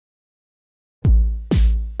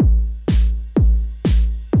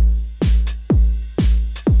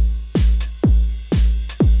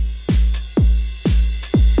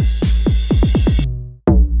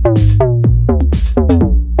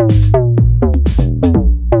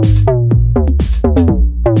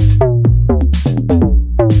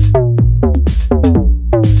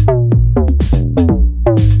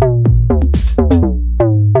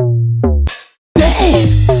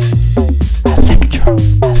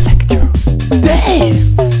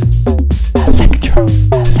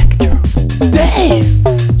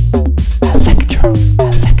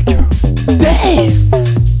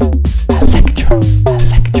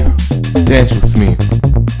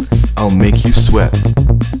sweat,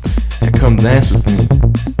 and come dance with me,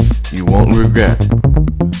 you won't regret.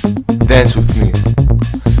 Dance with me,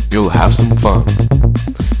 you'll have some fun.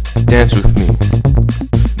 Dance with me,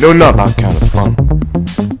 no, not that kind of fun.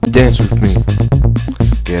 Dance with me,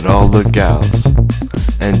 get all the gals,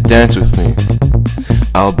 and dance with me,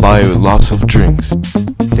 I'll buy you lots of drinks.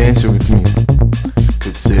 Dancing with me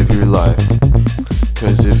could save your life,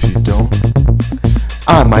 'cause if you don't,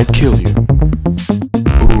 I might kill you.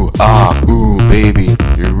 Ooh, ah, ooh, baby,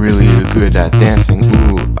 you're really good at dancing.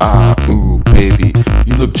 Ooh, ah, ooh, baby,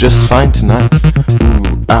 you look just fine tonight.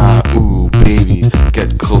 Ooh, ah, ooh, baby,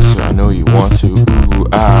 get closer, I know you want to. Ooh,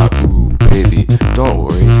 ah, ooh, baby, don't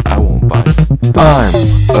worry, I won't bite. I'm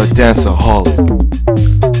a danceaholic.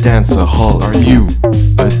 Danceaholic, are you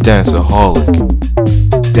a danceaholic?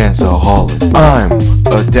 Danceaholic, I'm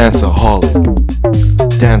a danceaholic.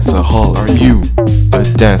 Danceaholic, are you a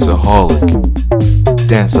danceaholic?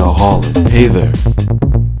 Danceaholic, hey there,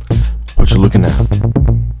 what you looking at?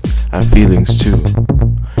 I have feelings too,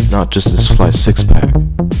 not just this fly six-pack.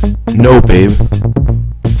 No, babe,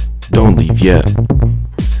 don't leave yet.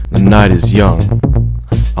 The night is young,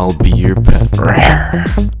 I'll be your pet.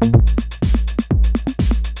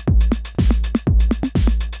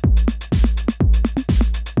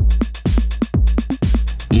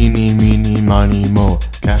 Eeny, meeny, miny, mo,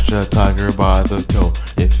 catch a tiger by the toe.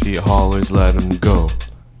 If he hollers, let him go.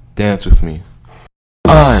 Dance with me.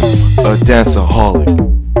 I'm a danceaholic.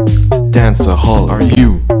 Danceaholic, are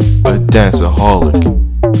you a danceaholic?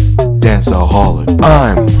 Danceaholic,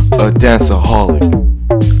 I'm a danceaholic.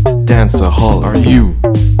 Danceaholic, are you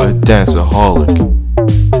a danceaholic?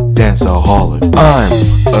 Danceaholic, I'm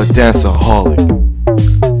a danceaholic.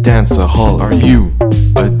 Danceaholic, are you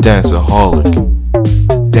a danceaholic?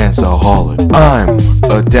 Danceaholic, I'm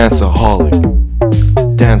a danceaholic.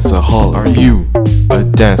 Danceaholic, are you a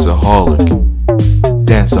danceaholic?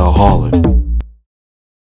 Danceaholic.